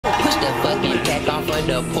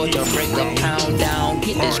under the porch or break a pound down.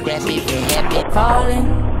 Get the scrap if you're happy. Falling,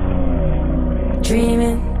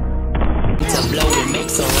 dreaming. To blow it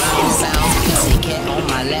makes a round sound. Pussycat on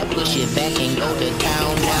my lap, push it back and go to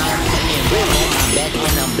town now. And rap on my back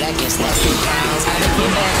when I'm black and stacking pounds. I done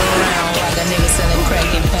get back around, I got niggas selling crack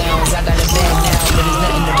in pounds. I got it back now, but there's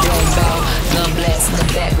nothing to brag about. Gun blast in the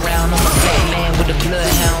background, I'm a black man with the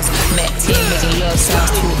bloodhounds. Mac 10 making love sounds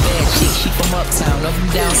to a bad chick. She from uptown, I'm from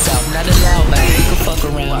down south, not allowed, man. You can fuck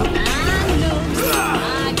around.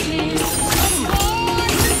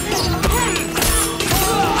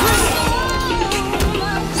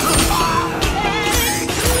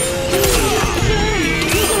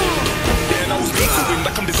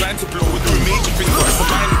 To blow with the major things, but it's a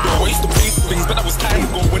minor door. I used to pay for things, but that was time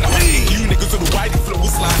ago. When I was you niggas on the wide flow,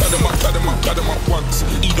 it's like cut them up once.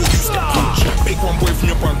 Either you step punch, make one boy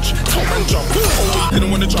from your bunch. Tell man jump, oh he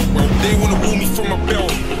didn't wanna jump well. They wanna rule me from my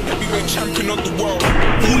belt. Heavyweight champion of the world.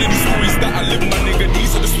 All of these stories that I live, my nigga,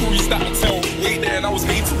 these are the stories that I tell. Wait there and I was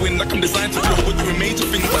made to win, like I'm designed to blow. We're doing major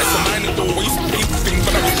things, but it's a minor door. I used to pay for things,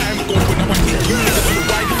 but that was time ago. When I went hit you niggas on the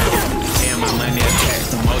wide flow. And my money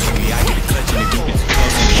attached emotionally, I get a clutch in the deep bitch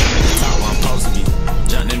close to me. Top where I'm supposed to be.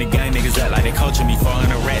 Jumping in the gang, niggas act like they coaching me.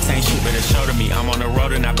 400 rats ain't shit, but it's show to me. I'm on the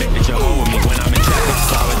road and I bet that you're with me. When I'm in traffic,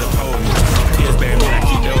 it's always a pole with me. Tears bury me, I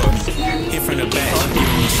keep doing me. Hit from the back, I'm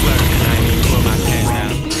giving me slurp, and I ain't even pull my pants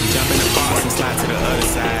down. Jump in the box and slide to the other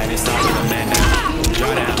side. It's all with a man down.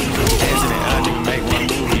 Draw down, hands in the air, nigga, make one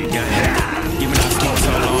move, get gun down. Giving out smoke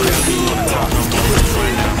so long that we wanna talk no more.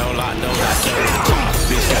 Run down, no lock, no lock, so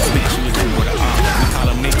bitch got spit, she was through with a op. We call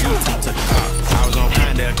him Nicky, top to the top. I was on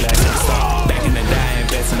Pinedale, glass in the stop. Back in the day, I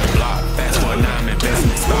invest in the block. Fast forward now, I'm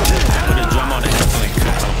investing in stock. I put a drum on the airplane,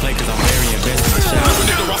 cut. Don't play cause I'm very invested in shot.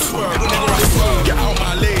 Nigga, I swear, get out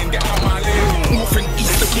my lane, get out my lane. North and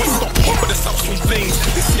east and west, stop pop with the substance flames.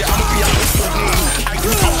 This year I'ma be out with some name. I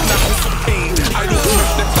grew up now with some pain. I don't know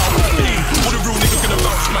if they're down with pain. All the real niggas gonna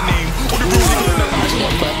vouch my name. All the real niggas gonna vouch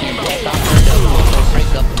my fucking black off the porch or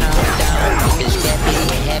break a pound down. Get the scrap if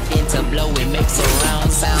you're happy. To blow it makes a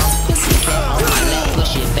round sound. Pussycat on my lap,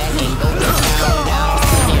 push it back and go to town now.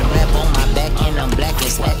 And rap on my back and I'm black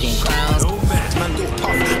and stacking crowns. Man look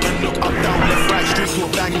tough, man look up, down, left, right, straight to a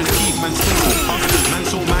bang in the teeth. Man still so tough, man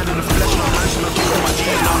so man in the flesh. Now man should have talked to my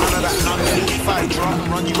G's. Now none of that, none. 45 drum,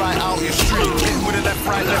 run you right out your street. Hit with a left,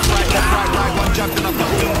 right, left, right, left, right, right. One jab, then I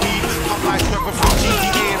ducked in weed. Come like Trevor from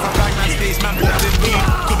GTA. If I bang man stays, man booked in me.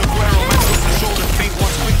 Couldn't wear a man off the shoulder. Fake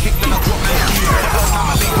one quick kick, then I drop man speed. First time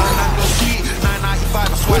I link on man go sweet. 995,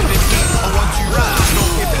 I swiped in heat.